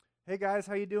Hey guys,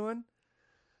 how you doing?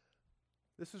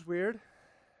 This is weird.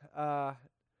 Uh,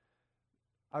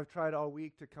 I've tried all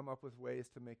week to come up with ways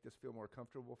to make this feel more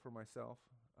comfortable for myself,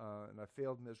 and I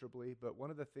failed miserably. But one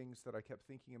of the things that I kept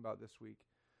thinking about this week,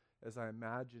 as I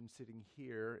imagined sitting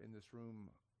here in this room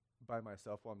by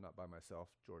myself, well, I'm not by myself.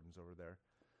 Jordan's over there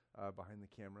behind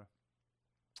the camera.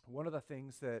 One of the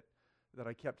things that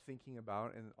I kept thinking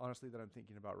about, and honestly that I'm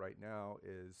thinking about right now,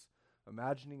 is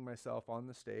imagining myself on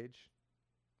the stage,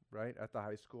 right, at the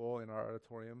high school in our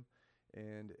auditorium.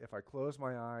 And if I close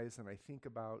my eyes and I think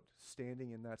about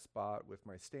standing in that spot with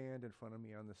my stand in front of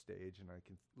me on the stage, and I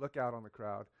can look out on the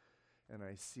crowd and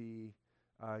I see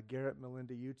Garrett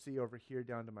Melinda Utzi over here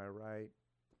down to my right,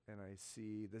 and I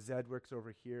see the Zedwicks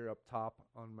over here up top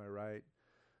on my right.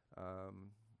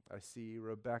 I see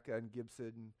Rebecca and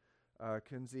Gibson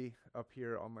Kunze up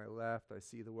here on my left. I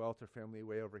see the Welter family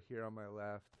way over here on my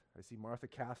left. I see Martha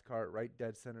Cathcart right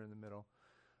dead center in the middle.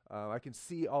 I can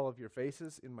see all of your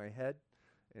faces in my head,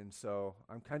 and so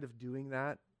I'm kind of doing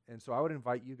that. And so I would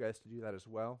invite you guys to do that as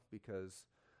well, because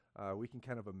we can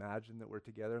kind of imagine that we're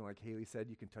together. And like Haley said,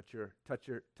 you can touch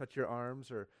your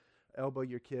arms or elbow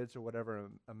your kids or whatever,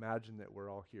 and imagine that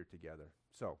we're all here together.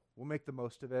 So we'll make the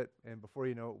most of it, and before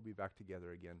you know it, we'll be back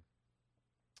together again.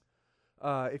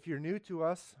 If you're new to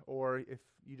us, or if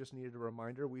you just needed a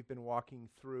reminder, we've been walking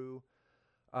through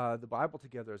the Bible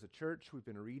together as a church. We've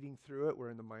been reading through it. We're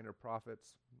in the Minor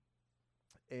Prophets.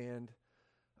 And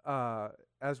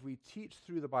as we teach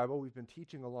through the Bible, we've been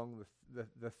teaching along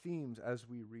the themes as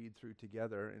we read through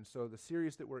together. And so the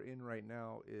series that we're in right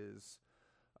now is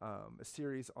a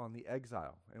series on the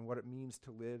exile and what it means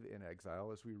to live in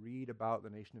exile, as we read about the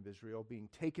nation of Israel being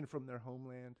taken from their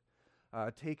homeland,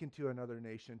 taken to another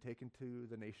nation, taken to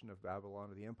the nation of Babylon,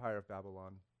 or the empire of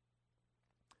Babylon,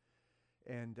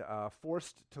 and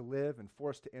forced to live and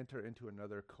forced to enter into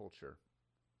another culture.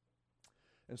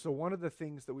 And so one of the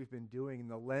things that we've been doing, and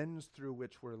the lens through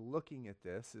which we're looking at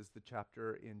this, is the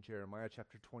chapter in Jeremiah,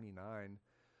 chapter 29,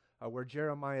 where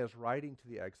Jeremiah is writing to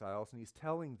the exiles, and he's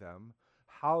telling them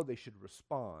how they should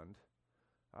respond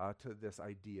to this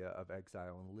idea of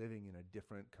exile and living in a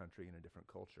different country, in a different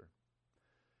culture.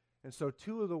 And so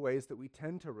two of the ways that we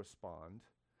tend to respond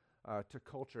to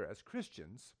culture as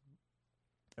Christians,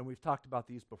 and we've talked about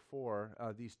these before,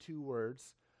 these two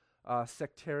words,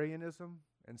 sectarianism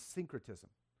and syncretism.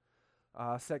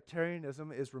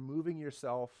 Sectarianism is removing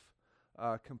yourself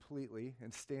completely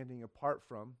and standing apart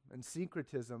from, and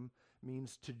syncretism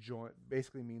means to join,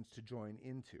 basically means to join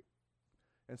into.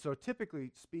 And so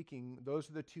typically speaking, those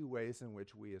are the two ways in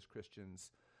which we as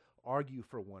Christians argue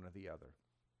for one or the other.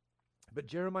 But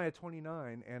Jeremiah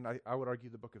 29, and I would argue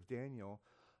the book of Daniel,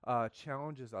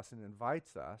 challenges us and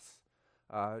invites us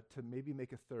to maybe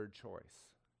make a third choice,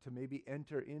 to maybe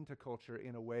enter into culture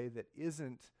in a way that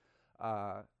isn't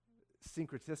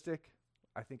syncretistic.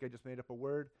 I think I just made up a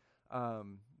word,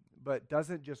 but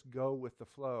doesn't just go with the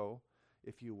flow,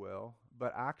 if you will,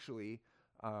 but actually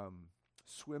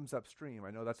swims upstream.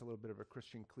 I know that's a little bit of a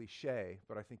Christian cliche,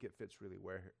 but I think it fits really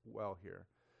well here.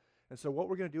 And so what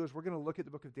we're going to do is we're going to look at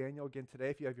the book of Daniel again today.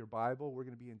 If you have your Bible, we're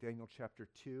going to be in Daniel chapter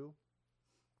 2.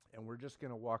 And we're just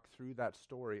going to walk through that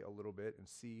story a little bit and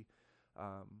see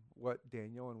what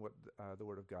Daniel and what the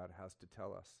Word of God has to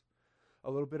tell us.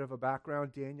 A little bit of a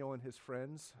background: Daniel and his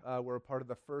friends were a part of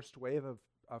the first wave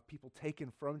of people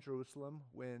taken from Jerusalem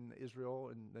when Israel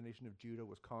and the nation of Judah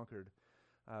was conquered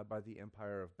by the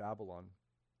empire of Babylon.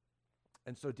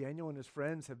 And so Daniel and his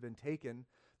friends have been taken.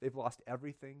 They've lost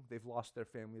everything. They've lost their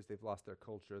families. They've lost their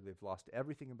culture. They've lost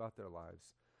everything about their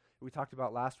lives. We talked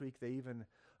about last week, they even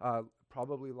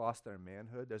probably lost their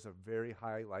manhood. There's a very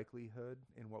high likelihood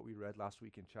in what we read last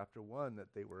week in chapter 1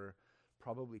 that they were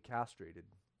probably castrated,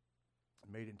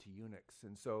 made into eunuchs.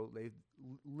 And so they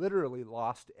literally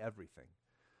lost everything.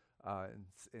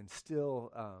 And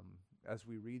still, as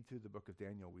we read through the book of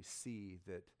Daniel, we see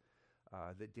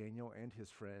that Daniel and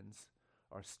his friends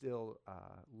are still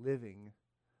living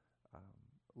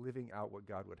out what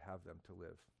God would have them to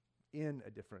live in a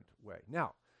different way.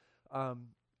 Now,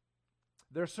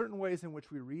 there are certain ways in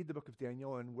which we read the book of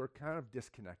Daniel and we're kind of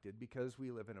disconnected because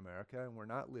we live in America and we're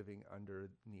not living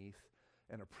underneath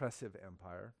an oppressive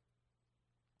empire.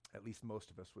 At least most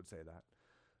of us would say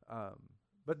that.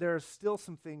 But there are still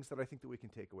some things that I think that we can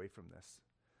take away from this.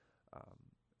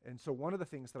 And so one of the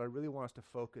things that I really want us to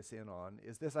focus in on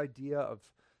is this idea of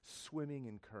swimming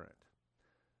in current.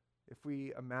 If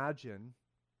we imagine,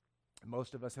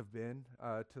 most of us have been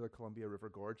to the Columbia River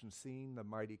Gorge and seen the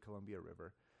mighty Columbia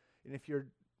River. And if you're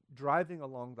driving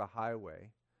along the highway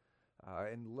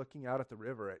and looking out at the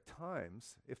river, at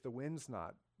times, if the wind's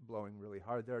not blowing really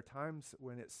hard, there are times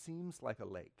when it seems like a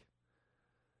lake.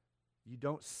 You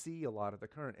don't see a lot of the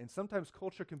current. And sometimes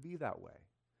culture can be that way.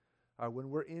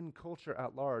 When we're in culture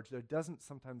at large, there doesn't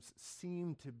sometimes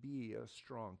seem to be a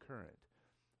strong current.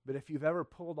 But if you've ever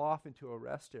pulled off into a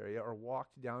rest area or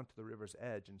walked down to the river's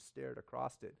edge and stared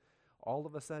across it, all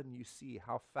of a sudden you see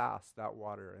how fast that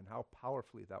water and how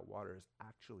powerfully that water is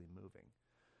actually moving.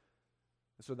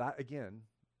 So that, again,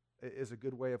 is a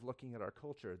good way of looking at our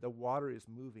culture. The water is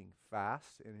moving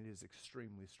fast and it is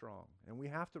extremely strong. And we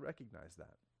have to recognize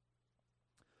that.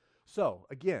 So,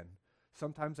 again,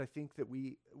 sometimes I think that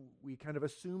we kind of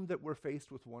assume that we're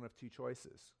faced with one of two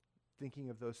choices.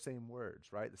 Thinking of those same words,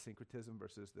 right? The syncretism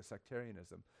versus the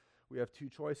sectarianism. We have two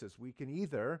choices. We can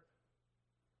either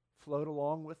float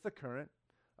along with the current.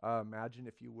 Imagine,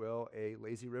 if you will, a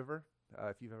lazy river.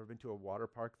 If you've ever been to a water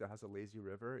park that has a lazy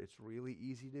river, it's really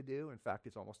easy to do. In fact,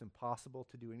 it's almost impossible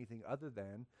to do anything other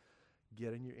than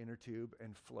get in your inner tube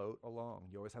and float along.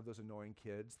 You always have those annoying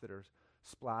kids that are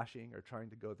splashing or trying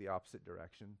to go the opposite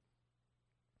direction.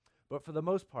 But for the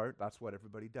most part, that's what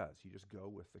everybody does. You just go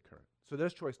with the current. So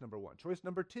there's choice number one. Choice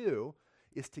number two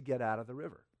is to get out of the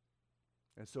river.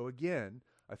 And so again,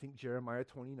 I think Jeremiah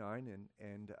 29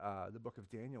 and the book of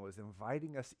Daniel is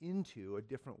inviting us into a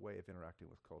different way of interacting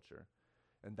with culture.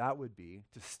 And that would be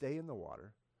to stay in the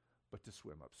water, but to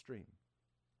swim upstream.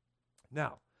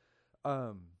 Now,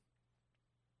 I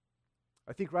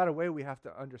think right away we have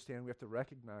to understand, we have to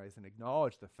recognize and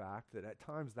acknowledge the fact that at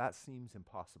times that seems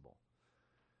impossible.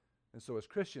 And so as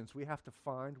Christians, we have to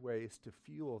find ways to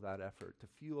fuel that effort, to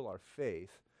fuel our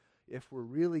faith, if we're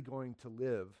really going to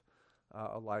live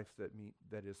a life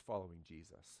that is following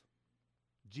Jesus.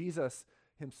 Jesus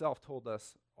himself told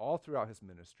us all throughout his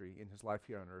ministry, in his life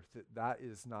here on earth, that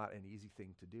is not an easy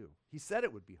thing to do. He said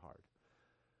it would be hard.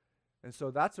 And so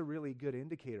that's a really good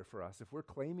indicator for us. If we're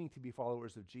claiming to be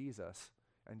followers of Jesus,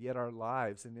 and yet our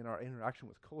lives and in our interaction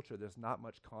with culture, there's not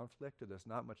much conflict or there's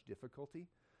not much difficulty,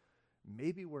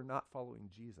 maybe we're not following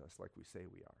Jesus like we say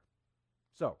we are.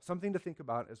 So, something to think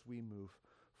about as we move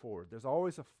forward. There's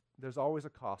always a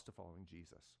cost to following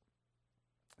Jesus.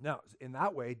 Now, in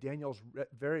that way, Daniel's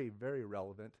very, very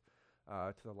relevant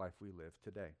to the life we live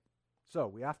today. So,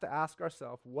 we have to ask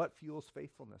ourselves, what fuels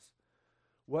faithfulness?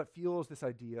 What fuels this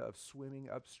idea of swimming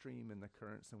upstream in the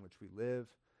currents in which we live,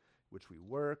 which we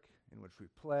work, in which we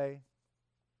play,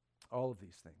 all of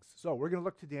these things. So, we're going to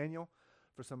look to Daniel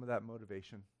for some of that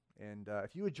motivation. And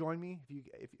if you would join me,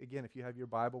 if you have your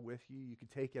Bible with you, you can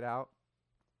take it out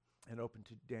and open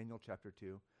to Daniel chapter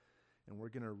 2. And we're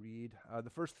going to read the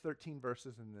first 13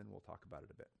 verses, and then we'll talk about it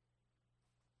a bit.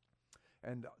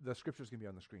 And the scripture is going to be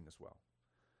on the screen as well.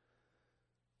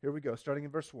 Here we go, starting in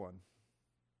verse 1.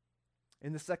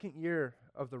 In the second year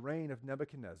of the reign of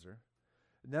Nebuchadnezzar,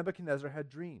 Nebuchadnezzar had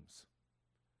dreams,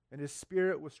 and his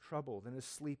spirit was troubled, and his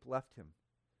sleep left him.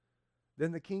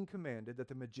 Then the king commanded that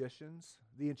the magicians,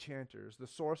 the enchanters, the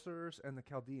sorcerers, and the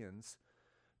Chaldeans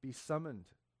be summoned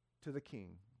to the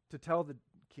king to tell the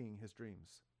king his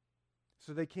dreams.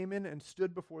 So they came in and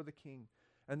stood before the king,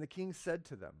 and the king said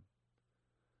to them,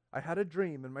 I had a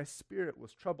dream, and my spirit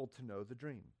was troubled to know the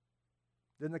dream.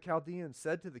 Then the Chaldeans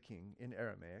said to the king in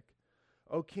Aramaic,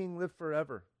 O king, live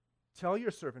forever. Tell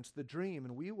your servants the dream,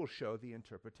 and we will show the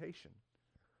interpretation.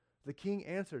 The king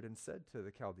answered and said to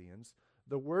the Chaldeans,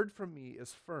 The word from me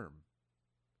is firm.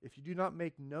 If you do not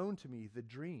make known to me the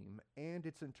dream and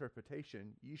its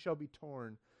interpretation, you shall be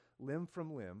torn limb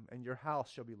from limb, and your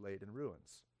house shall be laid in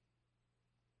ruins.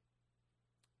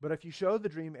 But if you show the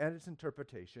dream and its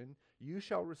interpretation, you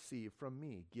shall receive from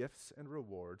me gifts and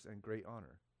rewards and great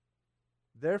honor.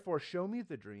 Therefore show me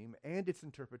the dream and its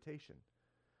interpretation.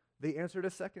 They answered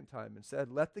a second time and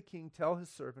said, Let the king tell his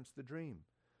servants the dream,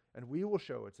 and we will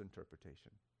show its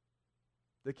interpretation.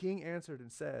 The king answered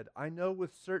and said, I know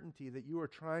with certainty that you are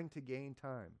trying to gain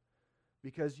time,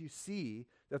 because you see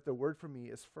that the word from me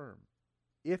is firm.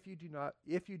 If you do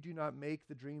not make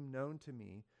the dream known to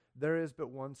me, there is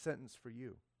but one sentence for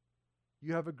you.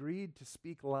 You have agreed to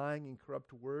speak lying and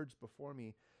corrupt words before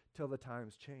me till the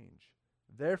times change.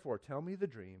 Therefore tell me the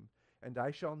dream, and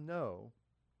I shall know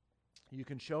you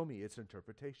can show me its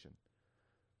interpretation.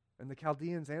 And the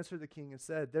Chaldeans answered the king and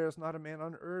said, There is not a man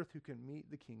on earth who can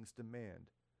meet the king's demand.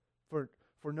 For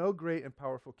no great and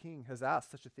powerful king has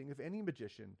asked such a thing of any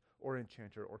magician or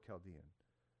enchanter or Chaldean.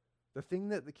 The thing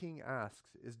that the king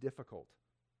asks is difficult,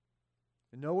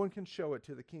 and no one can show it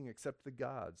to the king except the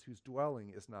gods, whose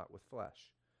dwelling is not with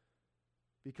flesh.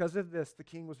 Because of this, the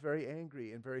king was very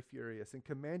angry and very furious, and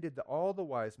commanded that all the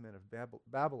wise men of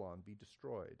Babylon be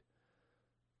destroyed.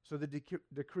 So the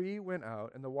decree went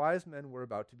out, and the wise men were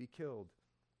about to be killed.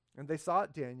 And they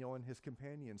sought Daniel and his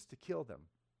companions to kill them.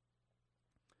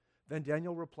 Then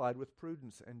Daniel replied with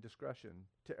prudence and discretion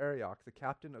to Arioch, the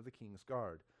captain of the king's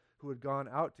guard, who had gone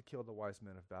out to kill the wise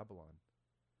men of Babylon.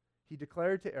 He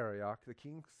declared to Arioch, the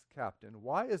king's captain,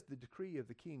 "Why is the decree of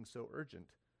the king so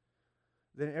urgent?"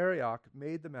 Then Arioch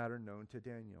made the matter known to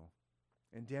Daniel.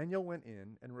 And Daniel went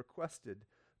in and requested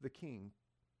the king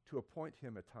to appoint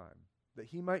him a time, that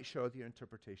he might show the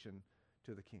interpretation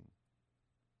to the king.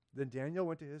 Then Daniel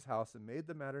went to his house and made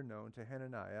the matter known to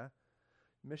Hananiah,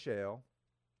 Mishael,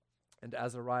 and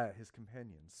Azariah, his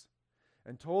companions,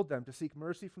 and told them to seek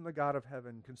mercy from the God of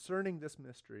heaven concerning this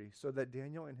mystery, so that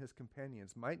Daniel and his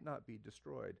companions might not be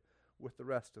destroyed with the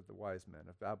rest of the wise men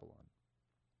of Babylon.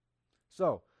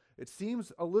 So, it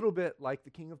seems a little bit like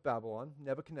the king of Babylon,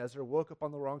 Nebuchadnezzar, woke up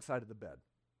on the wrong side of the bed.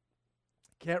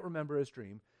 Can't remember his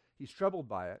dream. He's troubled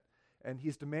by it, and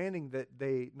he's demanding that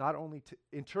they not only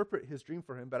interpret his dream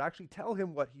for him, but actually tell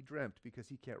him what he dreamt, because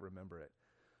he can't remember it.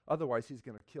 Otherwise, he's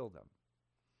going to kill them.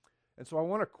 And so I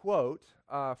want to quote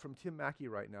from Tim Mackey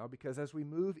right now, because as we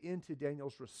move into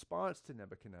Daniel's response to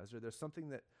Nebuchadnezzar, there's something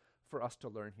that for us to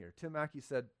learn here. Tim Mackey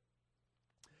said,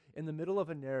 "In the middle of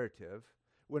a narrative,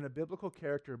 when a biblical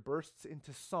character bursts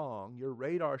into song, your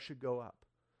radar should go up.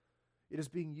 It is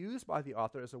being used by the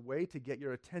author as a way to get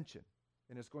your attention,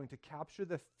 and is going to capture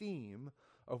the theme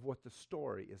of what the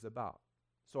story is about."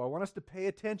 So I want us to pay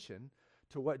attention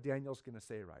to what Daniel's going to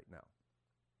say right now.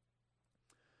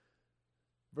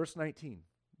 Verse 19,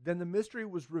 "Then the mystery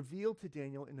was revealed to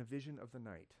Daniel in a vision of the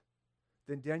night.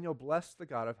 Then Daniel blessed the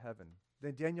God of heaven.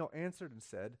 Then Daniel answered and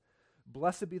said,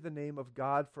 'Blessed be the name of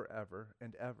God forever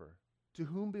and ever, to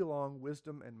whom belong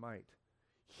wisdom and might.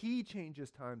 He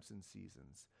changes times and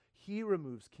seasons. He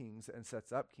removes kings and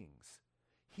sets up kings.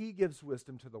 He gives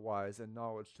wisdom to the wise and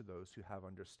knowledge to those who have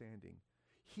understanding.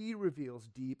 He reveals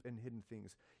deep and hidden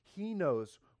things. He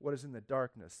knows what is in the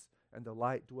darkness, and the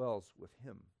light dwells with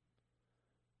him.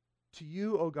 To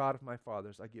you, O God of my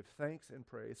fathers, I give thanks and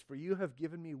praise, for you have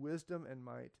given me wisdom and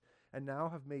might, and now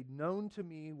have made known to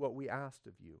me what we asked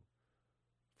of you.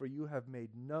 For you have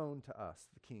made known to us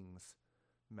the king's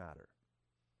matter."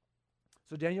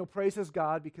 So Daniel praises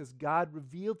God because God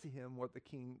revealed to him what the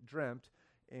king dreamt,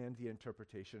 and the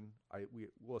interpretation, we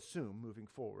will assume moving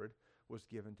forward, was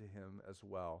given to him as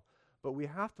well. But we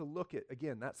have to look at,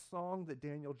 again, that song that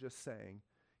Daniel just sang.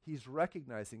 He's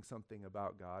recognizing something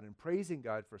about God and praising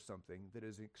God for something that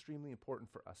is extremely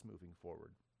important for us moving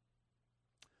forward.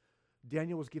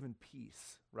 Daniel was given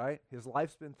peace, right? His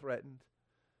life's been threatened.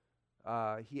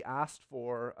 He asked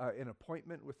for an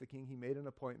appointment with the king. He made an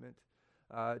appointment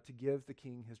to give the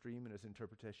king his dream and his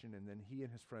interpretation, and then he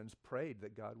and his friends prayed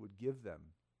that God would give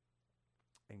them,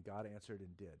 and God answered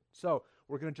and did. So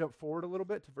we're going to jump forward a little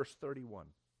bit to verse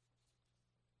 31.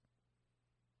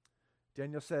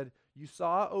 Daniel said, "You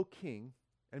saw, O king,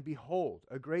 and behold,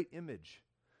 a great image.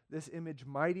 This image,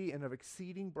 mighty and of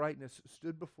exceeding brightness,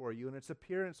 stood before you, and its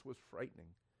appearance was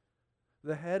frightening.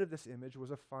 The head of this image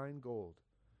was of fine gold,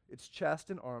 its chest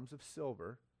and arms of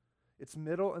silver, its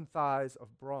middle and thighs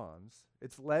of bronze,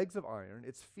 its legs of iron,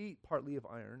 its feet partly of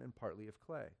iron and partly of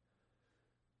clay.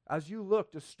 As you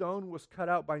looked, a stone was cut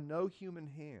out by no human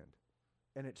hand,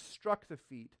 and it struck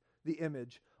the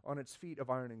image on its feet of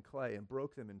iron and clay, and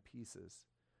broke them in pieces.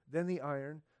 Then the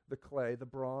iron, the clay, the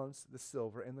bronze, the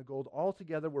silver, and the gold all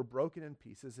together were broken in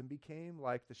pieces and became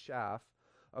like the chaff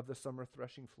of the summer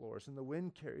threshing floors, and the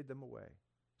wind carried them away,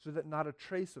 so that not a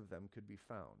trace of them could be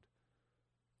found.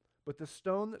 But the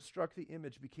stone that struck the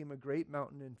image became a great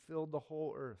mountain and filled the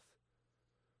whole earth.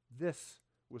 This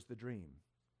was the dream.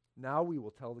 Now we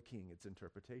will tell the king its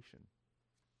interpretation.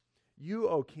 You,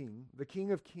 O king, the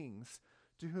king of kings,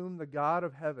 to whom the God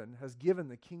of heaven has given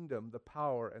the kingdom, the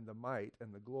power, and the might,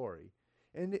 and the glory,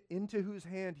 and into whose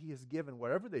hand he has given,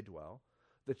 wherever they dwell,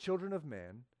 the children of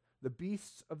man, the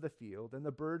beasts of the field, and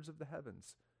the birds of the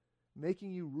heavens,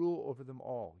 making you rule over them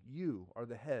all. You are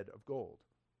the head of gold.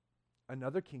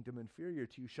 Another kingdom inferior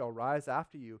to you shall rise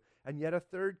after you, and yet a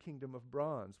third kingdom of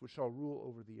bronze, which shall rule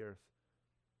over the earth.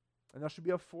 And there shall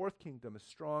be a fourth kingdom as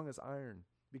strong as iron,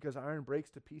 because iron breaks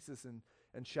to pieces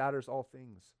and shatters all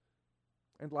things.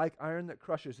 And like iron that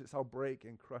crushes, it shall break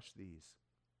and crush these.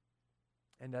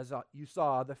 And as you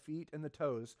saw, the feet and the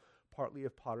toes, partly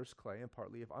of potter's clay and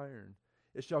partly of iron,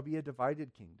 it shall be a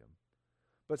divided kingdom.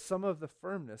 But some of the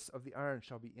firmness of the iron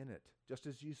shall be in it, just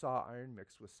as you saw iron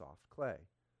mixed with soft clay.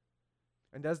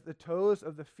 And as the toes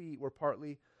of the feet were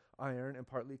partly iron and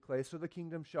partly clay, so the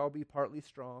kingdom shall be partly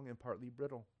strong and partly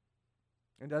brittle.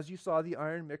 And as you saw the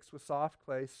iron mixed with soft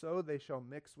clay, so they shall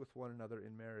mix with one another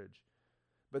in marriage.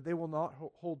 But they will not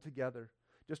hold together,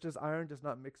 just as iron does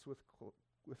not mix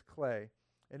with clay.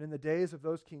 And in the days of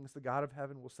those kings, the God of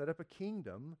heaven will set up a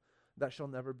kingdom that shall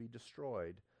never be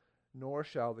destroyed, nor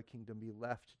shall the kingdom be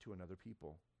left to another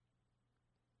people.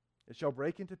 It shall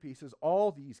break into pieces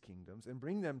all these kingdoms and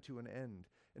bring them to an end,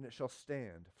 and it shall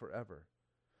stand forever.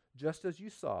 Just as you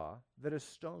saw that a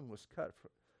stone was cut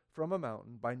from a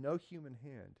mountain by no human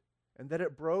hand, and that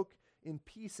it broke in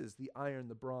pieces the iron,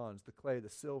 the bronze, the clay, the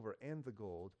silver, and the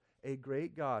gold, a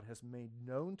great God has made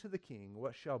known to the king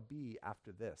what shall be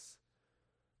after this.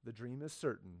 The dream is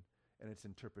certain, and its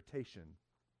interpretation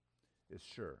is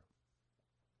sure.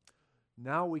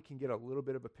 Now we can get a little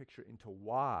bit of a picture into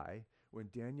why, when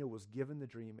Daniel was given the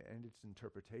dream and its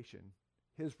interpretation,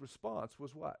 his response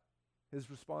was what? His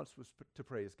response was to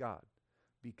praise God,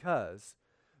 because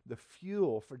the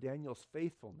fuel for Daniel's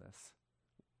faithfulness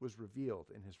was revealed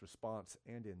in his response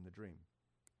and in the dream.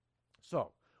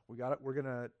 So we're going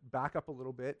to back up a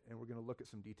little bit, and we're going to look at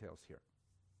some details here.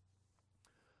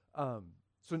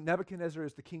 So Nebuchadnezzar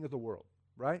is the king of the world,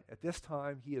 right? At this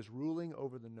time, he is ruling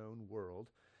over the known world,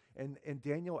 and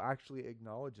Daniel actually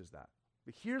acknowledges that.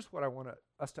 But here's what I want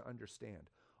us to understand.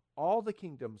 All the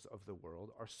kingdoms of the world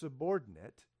are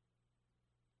subordinate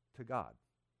to God.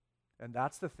 And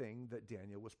that's the thing that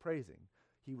Daniel was praising.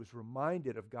 He was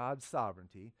reminded of God's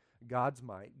sovereignty, God's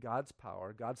might, God's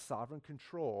power, God's sovereign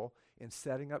control in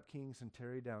setting up kings and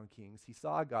tearing down kings. He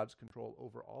saw God's control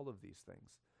over all of these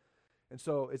things. And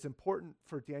so it's important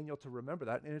for Daniel to remember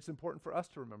that, and it's important for us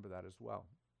to remember that as well.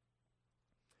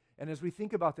 And as we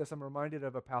think about this, I'm reminded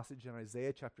of a passage in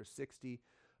Isaiah chapter 60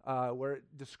 where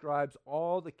it describes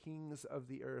all the kings of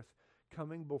the earth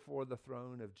coming before the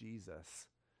throne of Jesus,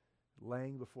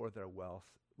 laying before him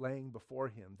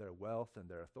their wealth and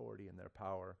their authority and their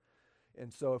power.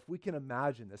 And so if we can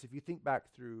imagine this, if you think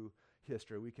back through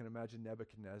history, we can imagine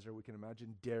Nebuchadnezzar, we can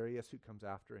imagine Darius who comes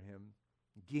after him,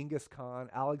 Genghis Khan,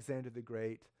 Alexander the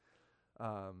Great,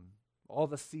 all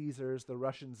the Caesars, the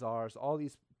Russian czars, all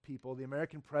these people, the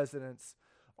American presidents,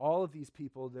 all of these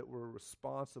people that were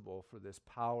responsible for this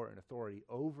power and authority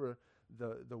over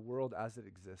the world as it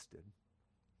existed,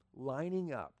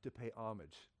 lining up to pay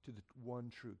homage to the one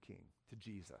true king, to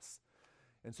Jesus.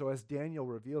 And so as Daniel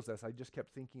reveals this, I just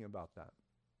kept thinking about that.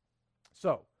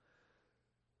 So,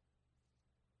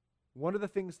 one of the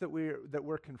things that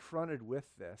we're confronted with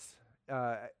this,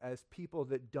 as people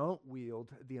that don't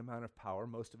wield the amount of power,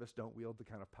 most of us don't wield the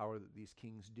kind of power that these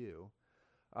kings do,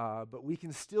 but we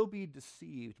can still be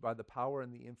deceived by the power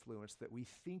and the influence that we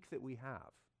think that we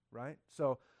have, right?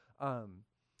 So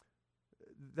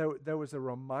there was a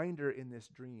reminder in this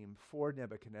dream for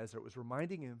Nebuchadnezzar. It was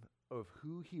reminding him of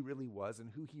who he really was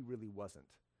and who he really wasn't.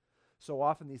 So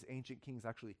often these ancient kings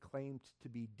actually claimed to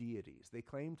be deities. They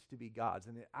claimed to be gods.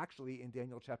 And actually in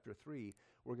Daniel chapter 3,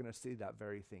 we're going to see that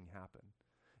very thing happen.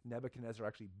 Nebuchadnezzar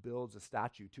actually builds a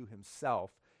statue to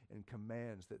himself and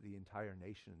commands that the entire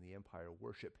nation and the empire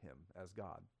worship him as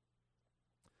God.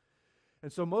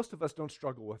 And so most of us don't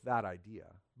struggle with that idea,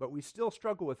 but we still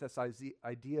struggle with this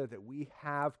idea that we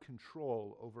have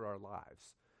control over our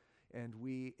lives. And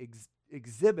we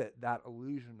exhibit that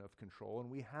illusion of control, and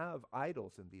we have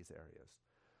idols in these areas.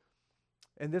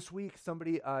 And this week,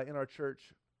 somebody in our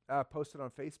church posted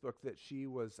on Facebook that she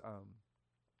was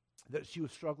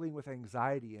struggling with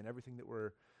anxiety and everything that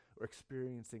we're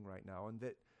experiencing right now, and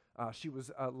that she was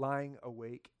lying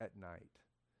awake at night.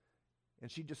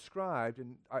 And she described,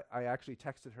 and I actually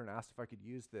texted her and asked if I could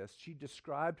use this, she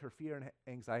described her fear and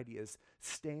anxiety as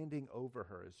standing over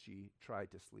her as she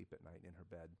tried to sleep at night in her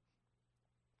bed.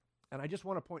 And I just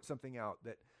want to point something out,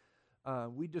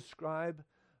 that we describe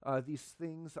these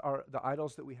things, the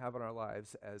idols that we have in our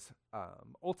lives, as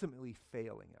ultimately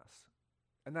failing us.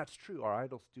 And that's true, our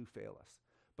idols do fail us.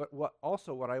 But what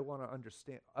I want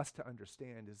us to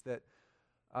understand is that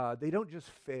they don't just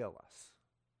fail us.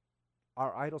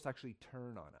 Our idols actually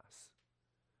turn on us.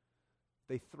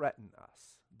 They threaten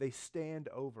us. They stand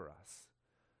over us.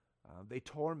 They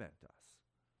torment us.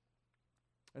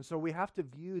 And so we have to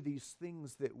view these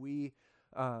things that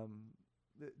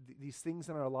these things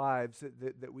in our lives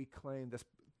that we claim, this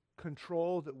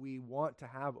control that we want to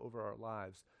have over our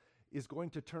lives, is going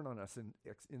to turn on us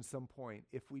in some point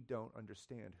if we don't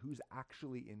understand who's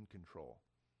actually in control.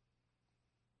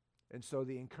 And so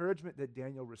the encouragement that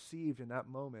Daniel received in that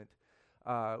moment,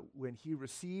 when he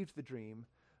received the dream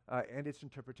and its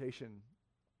interpretation,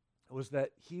 was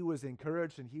that he was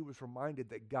encouraged and he was reminded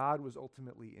that God was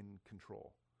ultimately in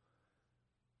control,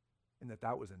 and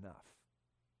that was enough.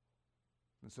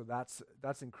 And so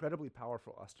that's incredibly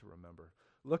powerful for us to remember.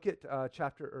 Look at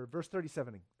verse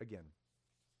 37 again.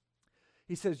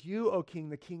 He says, "You, O king,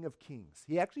 the King of kings."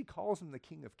 He actually calls him the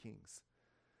King of kings,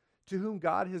 to whom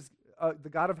God has the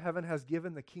God of heaven has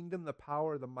given the kingdom, the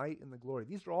power, the might, and the glory.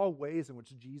 These are all ways in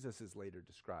which Jesus is later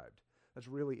described. That's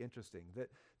really interesting,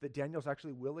 that Daniel's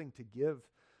actually willing to give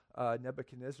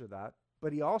Nebuchadnezzar that,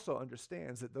 but he also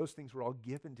understands that those things were all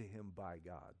given to him by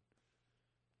God.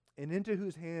 And into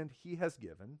whose hand he has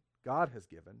given, God has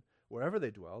given, wherever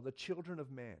they dwell, the children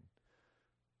of man,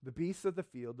 the beasts of the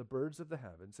field, the birds of the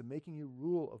heavens, and making you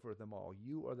rule over them all.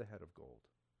 You are the head of gold.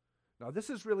 Now, this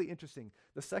is really interesting.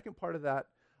 The second part of that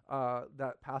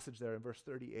passage there in verse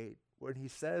 38, when he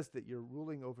says that you're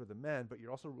ruling over the men, but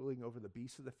you're also ruling over the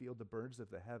beasts of the field, the birds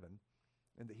of the heaven,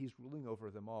 and that he's ruling over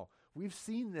them all. We've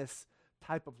seen this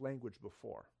type of language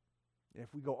before.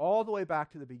 If we go all the way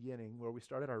back to the beginning, where we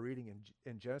started our reading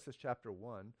in Genesis chapter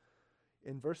 1,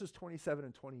 in verses 27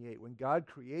 and 28, when God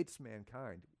creates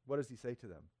mankind, what does he say to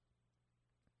them?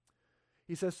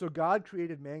 He says, so God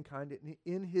created mankind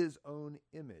in his own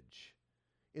image.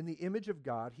 In the image of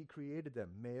God, he created them.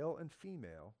 Male and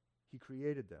female, he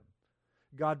created them.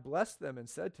 God blessed them and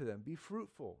said to them, be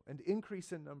fruitful and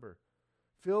increase in number.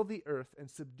 Fill the earth and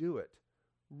subdue it.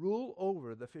 Rule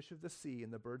over the fish of the sea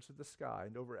and the birds of the sky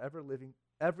and over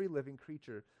every living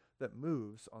creature that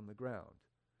moves on the ground.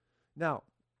 Now,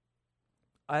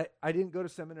 I didn't go to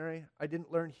seminary. I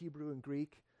didn't learn Hebrew and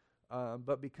Greek.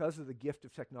 But because of the gift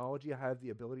of technology, I have the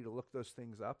ability to look those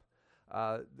things up.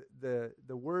 The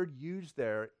word used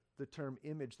there, the term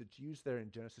image that's used there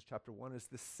in Genesis chapter 1, is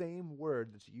the same word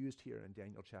that's used here in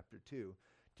Daniel chapter 2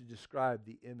 to describe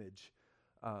the image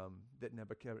that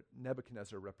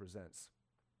Nebuchadnezzar represents.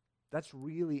 That's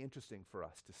really interesting for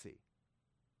us to see,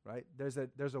 right?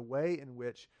 There's a way in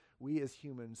which we as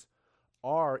humans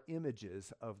are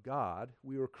images of God.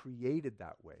 We were created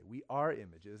that way. We are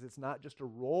images. It's not just a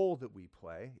role that we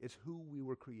play. It's who we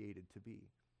were created to be.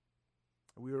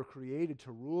 We were created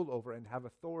to rule over and have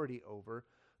authority over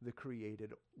the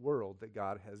created world that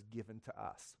God has given to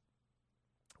us.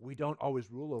 We don't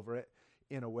always rule over it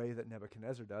in a way that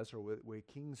Nebuchadnezzar does or the way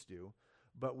kings do,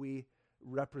 but we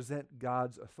represent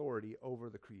God's authority over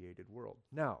the created world.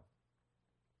 Now,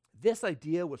 this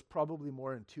idea was probably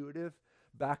more intuitive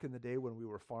back in the day when we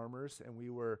were farmers and we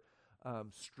were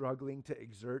struggling to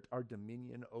exert our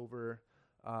dominion over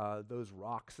those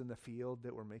rocks in the field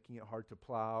that were making it hard to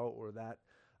plow, or that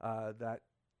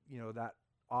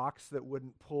ox that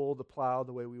wouldn't pull the plow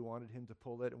the way we wanted him to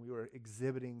pull it, and we were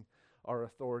exhibiting our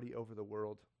authority over the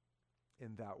world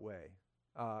in that way.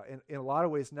 In a lot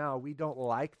of ways now, we don't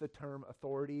like the term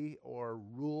authority or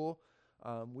rule.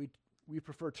 We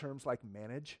prefer terms like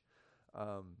manage.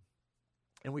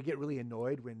 And we get really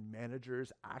annoyed when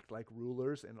managers act like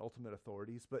rulers and ultimate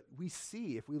authorities. But we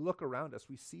see, if we look around us,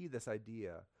 we see this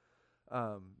idea.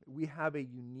 We have a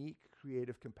unique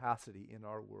creative capacity in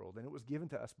our world, and it was given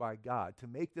to us by God to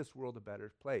make this world a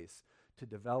better place, to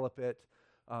develop it.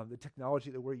 The technology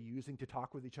that we're using to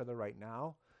talk with each other right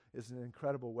now is an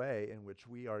incredible way in which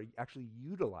we are actually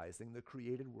utilizing the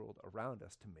created world around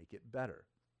us to make it better.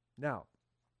 Now,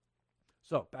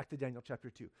 so back to Daniel chapter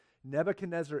 2.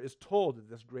 Nebuchadnezzar is told of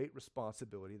this great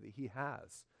responsibility that he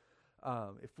has.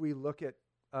 If we look at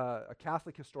a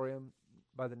Catholic historian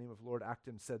by the name of Lord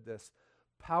Acton said this,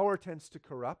 power tends to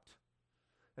corrupt,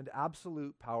 and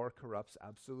absolute power corrupts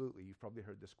absolutely. You've probably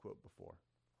heard this quote before.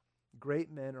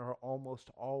 Great men are almost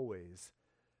always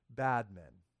bad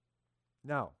men.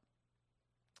 Now,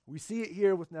 we see it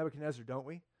here with Nebuchadnezzar, don't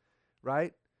we?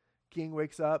 Right? King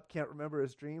wakes up, can't remember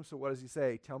his dream, so what does he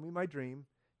say? Tell me my dream,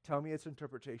 tell me its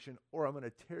interpretation, or I'm going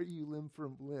to tear you limb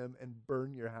from limb and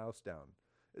burn your house down.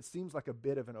 It seems like a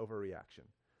bit of an overreaction.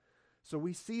 So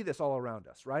we see this all around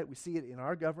us, right? We see it in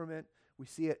our government. We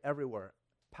see it everywhere.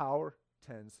 Power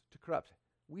tends to corrupt.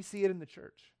 We see it in the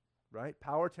church, right?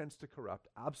 Power tends to corrupt.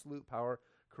 Absolute power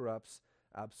corrupts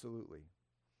absolutely.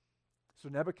 So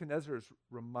Nebuchadnezzar is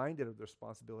reminded of the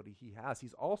responsibility he has.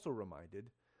 He's also reminded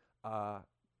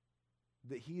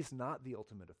that he's not the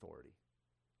ultimate authority.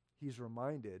 He's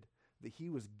reminded that he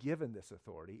was given this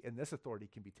authority, and this authority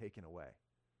can be taken away.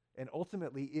 And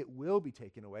ultimately, it will be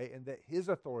taken away, and that his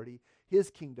authority,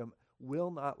 his kingdom, will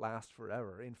not last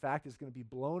forever. In fact, it's going to be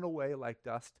blown away like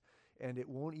dust, and it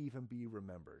won't even be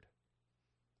remembered.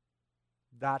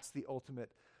 That's the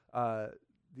ultimate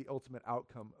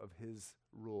outcome of his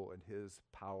rule and his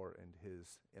power and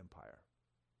his empire.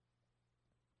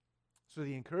 So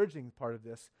the encouraging part of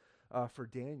this for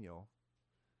Daniel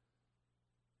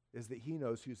is that he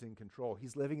knows who's in control.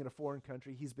 He's living in a foreign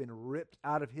country. He's been ripped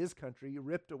out of his country,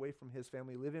 ripped away from his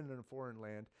family, living in a foreign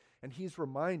land. And he's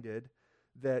reminded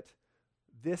that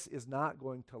this is not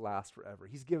going to last forever.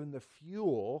 He's given the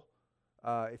fuel,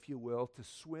 if you will, to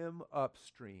swim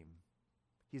upstream.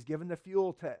 He's given the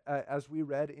fuel to, as we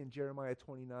read in Jeremiah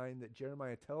 29, that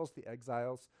Jeremiah tells the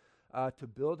exiles to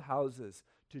build houses,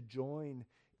 to join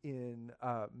in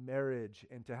marriage,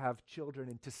 and to have children,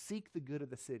 and to seek the good of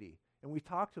the city. And we've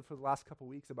talked for the last couple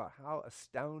weeks about how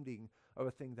astounding of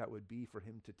a thing that would be for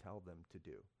him to tell them to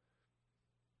do.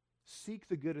 Seek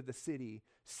the good of the city.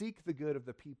 Seek the good of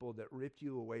the people that ripped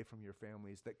you away from your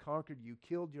families, that conquered you,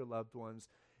 killed your loved ones,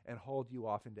 and hauled you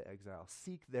off into exile.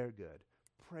 Seek their good.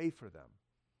 Pray for them,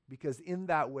 because in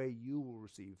that way you will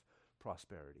receive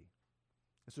prosperity.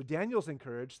 And so Daniel's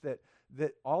encouraged that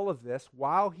all of this,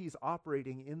 while he's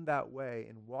operating in that way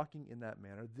and walking in that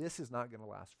manner, this is not going to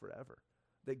last forever,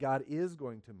 that God is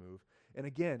going to move. And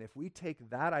again, if we take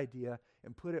that idea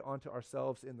and put it onto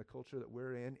ourselves in the culture that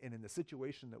we're in and in the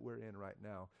situation that we're in right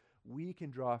now, we can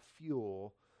draw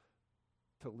fuel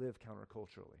to live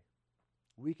counterculturally.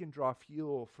 We can draw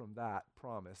fuel from that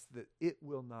promise that it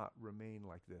will not remain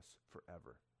like this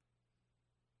forever.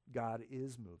 God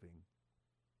is moving.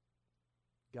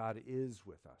 God is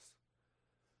with us.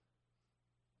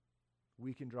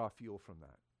 We can draw fuel from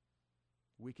that.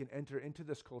 We can enter into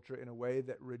this culture in a way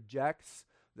that rejects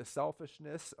the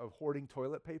selfishness of hoarding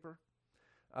toilet paper,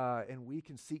 and we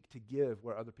can seek to give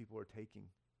where other people are taking,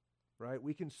 right?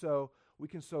 We can sow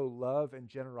love and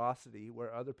generosity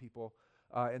where other people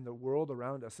and the world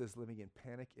around us is living in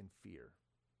panic and fear.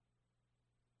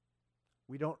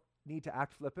 We don't need to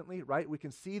act flippantly, right? We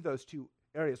can see those two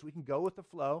areas. We can go with the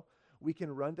flow. We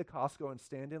can run to Costco and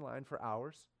stand in line for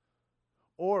hours,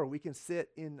 or we can sit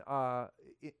in our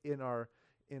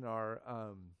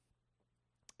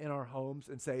homes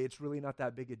and say it's really not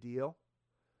that big a deal.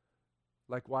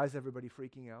 Like, why is everybody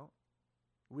freaking out?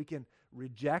 We can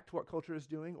reject what culture is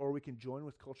doing, or we can join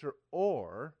with culture,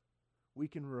 or we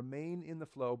can remain in the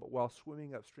flow, but while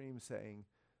swimming upstream, saying,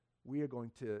 we're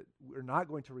not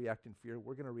going to react in fear.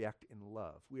 We're going to react in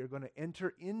love. We are going to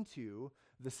enter into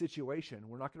the situation.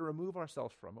 We're not going to remove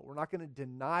ourselves from it. We're not going to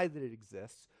deny that it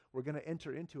exists. We're going to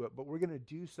enter into it, but we're going to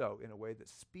do so in a way that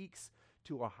speaks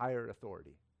to a higher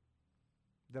authority.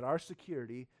 That our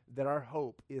security, that our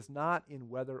hope is not in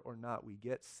whether or not we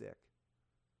get sick,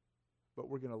 but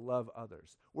we're going to love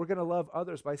others. We're going to love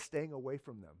others by staying away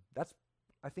from them. That's,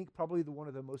 I think, probably one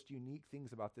of the most unique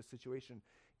things about this situation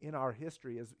in our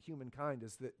history as humankind,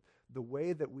 is that the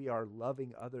way that we are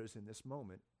loving others in this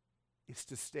moment is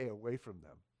to stay away from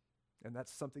them. And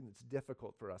that's something that's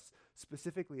difficult for us,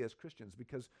 specifically as Christians,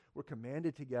 because we're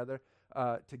commanded together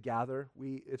to gather.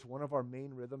 It's one of our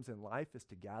main rhythms in life is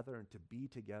to gather and to be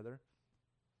together.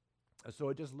 And so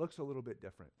it just looks a little bit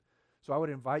different. So I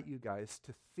would invite you guys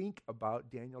to think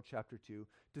about Daniel chapter 2,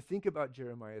 to think about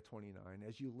Jeremiah 29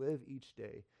 as you live each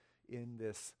day in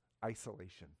this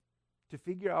isolation, to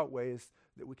figure out ways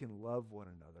that we can love one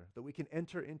another, that we can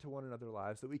enter into one another's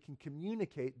lives, that we can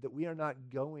communicate that we are not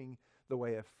going the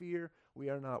way of fear, we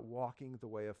are not walking the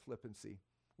way of flippancy,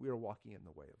 we are walking in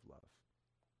the way of love.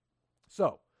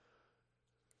 So,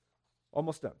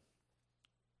 almost done.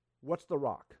 What's the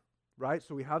rock? Right?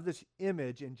 So we have this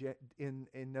image in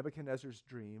Nebuchadnezzar's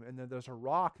dream, and then there's a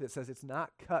rock that says it's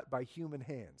not cut by human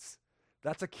hands.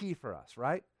 That's a key for us,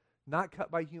 right? Not cut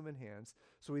by human hands.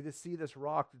 So we just see this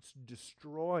rock that's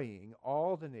destroying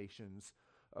all the nations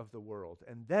of the world.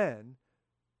 And then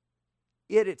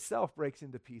it itself breaks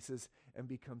into pieces and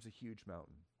becomes a huge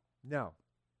mountain. Now,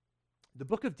 the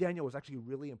book of Daniel was actually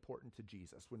really important to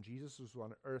Jesus. When Jesus was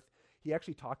on earth, he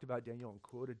actually talked about Daniel and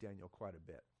quoted Daniel quite a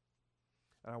bit.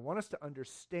 And I want us to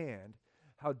understand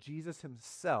how Jesus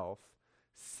himself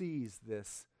sees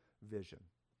this vision.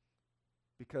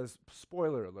 Because,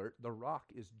 spoiler alert, the rock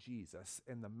is Jesus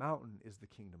and the mountain is the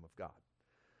kingdom of God.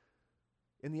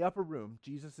 In the upper room,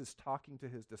 Jesus is talking to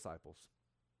his disciples.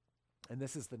 And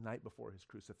this is the night before his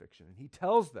crucifixion. And he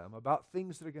tells them about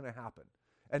things that are going to happen.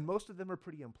 And most of them are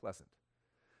pretty unpleasant.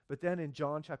 But then in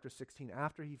John chapter 16,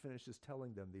 after he finishes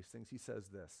telling them these things, he says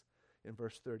this in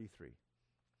verse 33.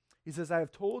 He says, I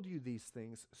have told you these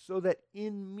things so that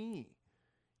in me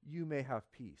you may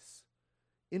have peace.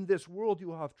 In this world you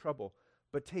will have trouble,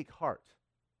 but take heart.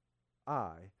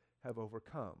 I have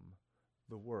overcome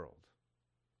the world.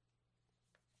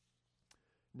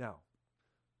 Now,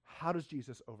 how does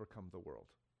Jesus overcome the world?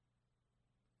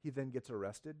 He then gets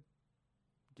arrested,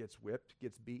 gets whipped,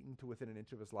 gets beaten to within an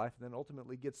inch of his life, and then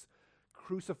ultimately gets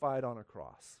crucified on a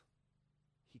cross.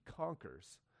 He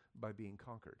conquers by being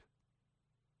conquered.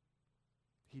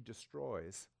 He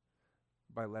destroys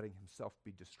by letting himself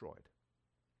be destroyed.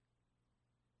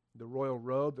 The royal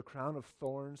robe, the crown of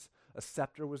thorns, a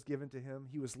scepter was given to him.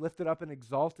 He was lifted up and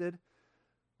exalted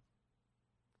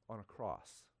on a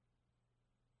cross.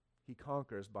 He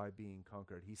conquers by being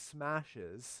conquered. He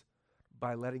smashes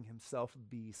by letting himself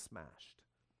be smashed.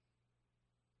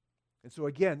 And so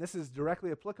again, this is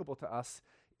directly applicable to us,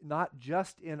 not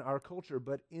just in our culture,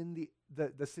 but in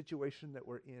the situation that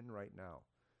we're in right now.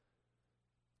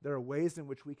 There are ways in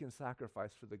which we can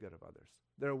sacrifice for the good of others.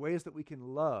 There are ways that we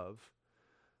can love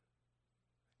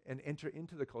and enter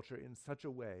into the culture in such a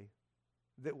way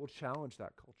that will challenge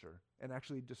that culture and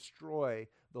actually destroy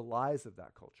the lies of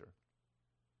that culture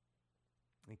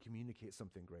and communicate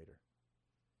something greater.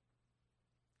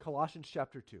 Colossians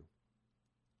chapter 2,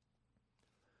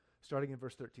 starting in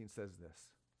verse 13, says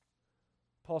this.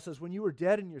 Paul says, "When you were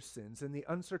dead in your sins and the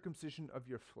uncircumcision of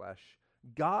your flesh,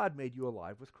 God made you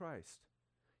alive with Christ.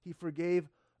 He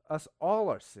forgave us all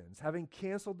our sins, having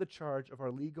canceled the charge of our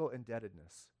legal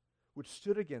indebtedness, which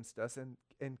stood against us and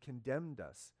condemned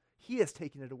us. He has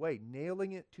taken it away,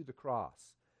 nailing it to the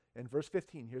cross." And verse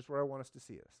 15, here's where I want us to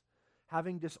see this.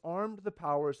 "Having disarmed the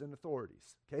powers and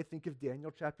authorities." Okay, think of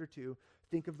Daniel chapter 2.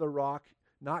 Think of the rock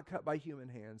not cut by human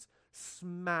hands,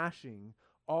 smashing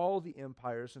all the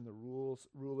empires and the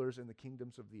rulers and the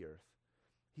kingdoms of the earth.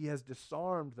 He has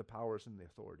disarmed the powers and the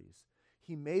authorities.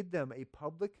 He made them a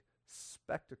public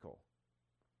spectacle,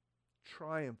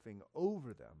 triumphing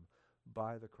over them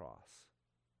by the cross.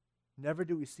 Never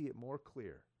do we see it more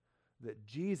clear that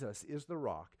Jesus is the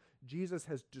rock. Jesus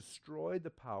has destroyed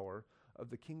the power of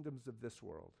the kingdoms of this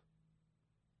world.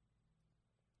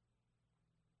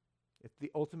 It's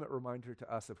the ultimate reminder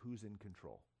to us of who's in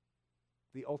control.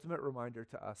 The ultimate reminder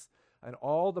to us and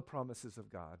all the promises of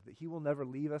God, that he will never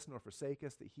leave us nor forsake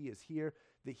us, that he is here,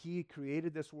 that he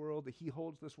created this world, that he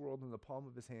holds this world in the palm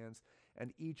of his hands,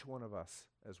 and each one of us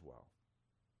as well.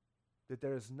 That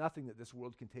there is nothing that this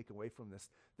world can take away from this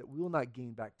that we will not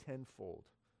gain back tenfold,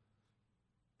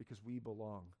 because we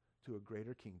belong to a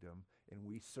greater kingdom and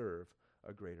we serve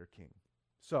a greater king.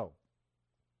 So,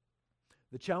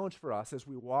 the challenge for us as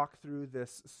we walk through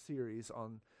this series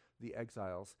on the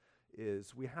exiles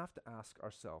is we have to ask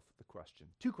ourselves the question,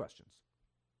 two questions.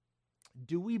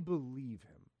 Do we believe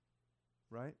him?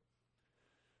 Right?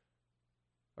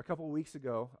 A couple of weeks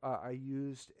ago, I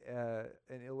used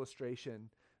an illustration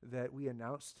that we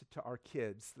announced to our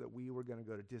kids that we were going to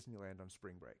go to Disneyland on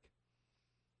spring break.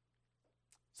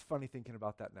 It's funny thinking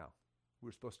about that now. We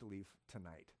were supposed to leave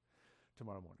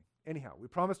tomorrow morning. Anyhow,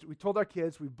 we told our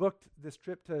kids, we booked this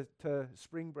trip to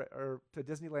spring break or to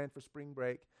Disneyland for spring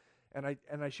break, and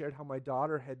I shared how my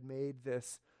daughter had made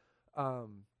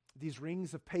these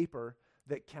rings of paper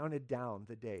that counted down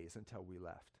the days until we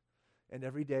left. And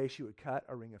every day she would cut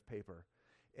a ring of paper.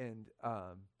 And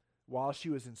while she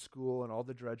was in school and all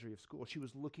the drudgery of school, she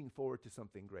was looking forward to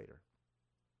something greater.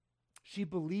 She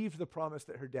believed the promise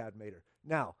that her dad made her.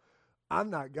 Now, I'm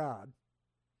not God.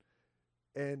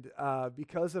 And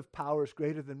because of powers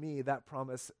greater than me, that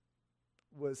promise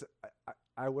was,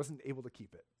 I wasn't able to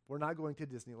keep it. We're not going to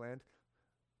Disneyland.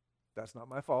 That's not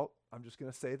my fault. I'm just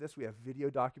going to say this. We have video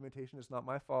documentation. It's not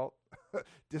my fault.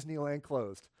 Disneyland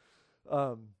closed.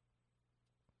 But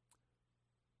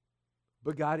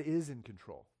God is in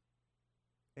control.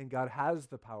 And God has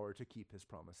the power to keep his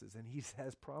promises. And he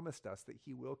has promised us that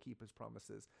he will keep his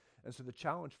promises. And so the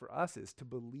challenge for us is to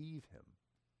believe him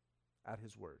at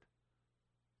his word.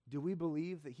 Do we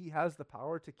believe that he has the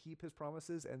power to keep his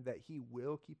promises and that he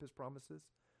will keep his promises?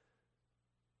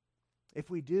 If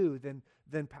we do,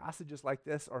 then passages like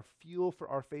this are fuel for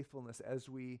our faithfulness as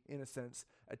we, in a sense,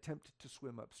 attempt to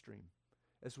swim upstream,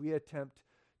 as we attempt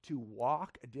to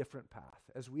walk a different path,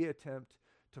 as we attempt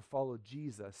to follow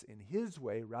Jesus in his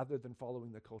way rather than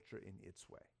following the culture in its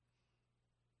way.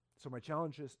 So my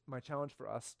challenge for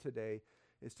us today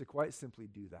is to quite simply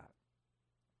do that.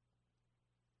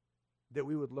 That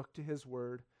we would look to his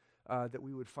word, that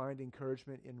we would find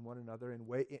encouragement in one another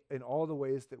in all the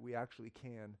ways that we actually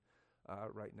can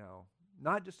right now.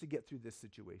 Not just to get through this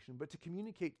situation, but to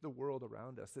communicate to the world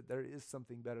around us that there is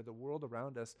something better. The world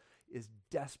around us is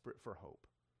desperate for hope.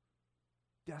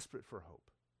 Desperate for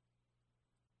hope.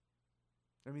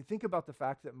 I mean, think about the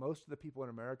fact that most of the people in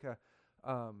America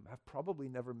have probably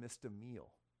never missed a meal.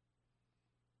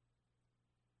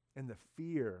 And the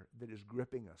fear that is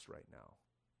gripping us right now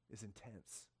is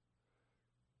intense.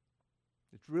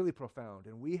 It's really profound.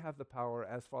 And we have the power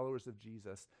as followers of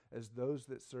Jesus, as those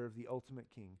that serve the ultimate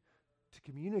King, to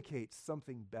communicate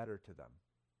something better to them.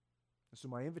 And so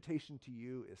my invitation to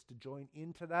you is to join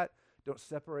into that. Don't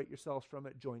separate yourselves from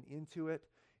it. Join into it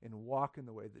and walk in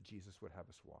the way that Jesus would have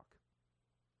us walk.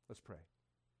 Let's pray.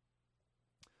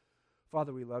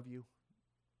 Father, we love you.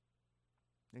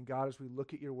 And God, as we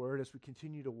look at your word, as we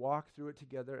continue to walk through it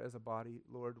together as a body,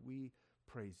 Lord, we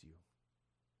praise you.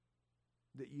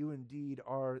 That you indeed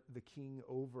are the King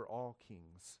over all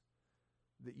kings.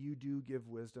 that you do give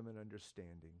wisdom and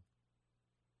understanding,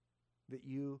 that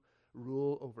you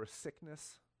rule over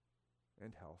sickness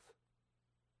and health.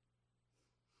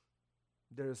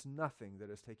 There is nothing that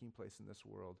is taking place in this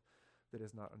world that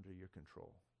is not under your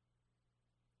control.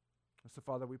 So,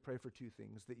 Father, we pray for two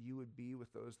things: that you would be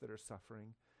with those that are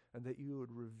suffering, and that you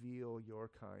would reveal your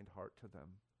kind heart to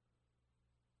them.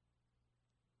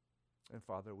 And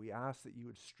Father, we ask that you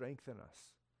would strengthen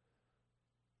us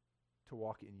to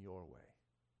walk in your way,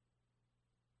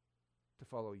 to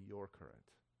follow your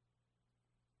current,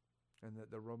 and that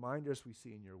the reminders we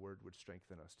see in your word would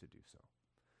strengthen us to do so.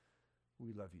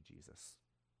 We love you, Jesus.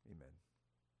 Amen.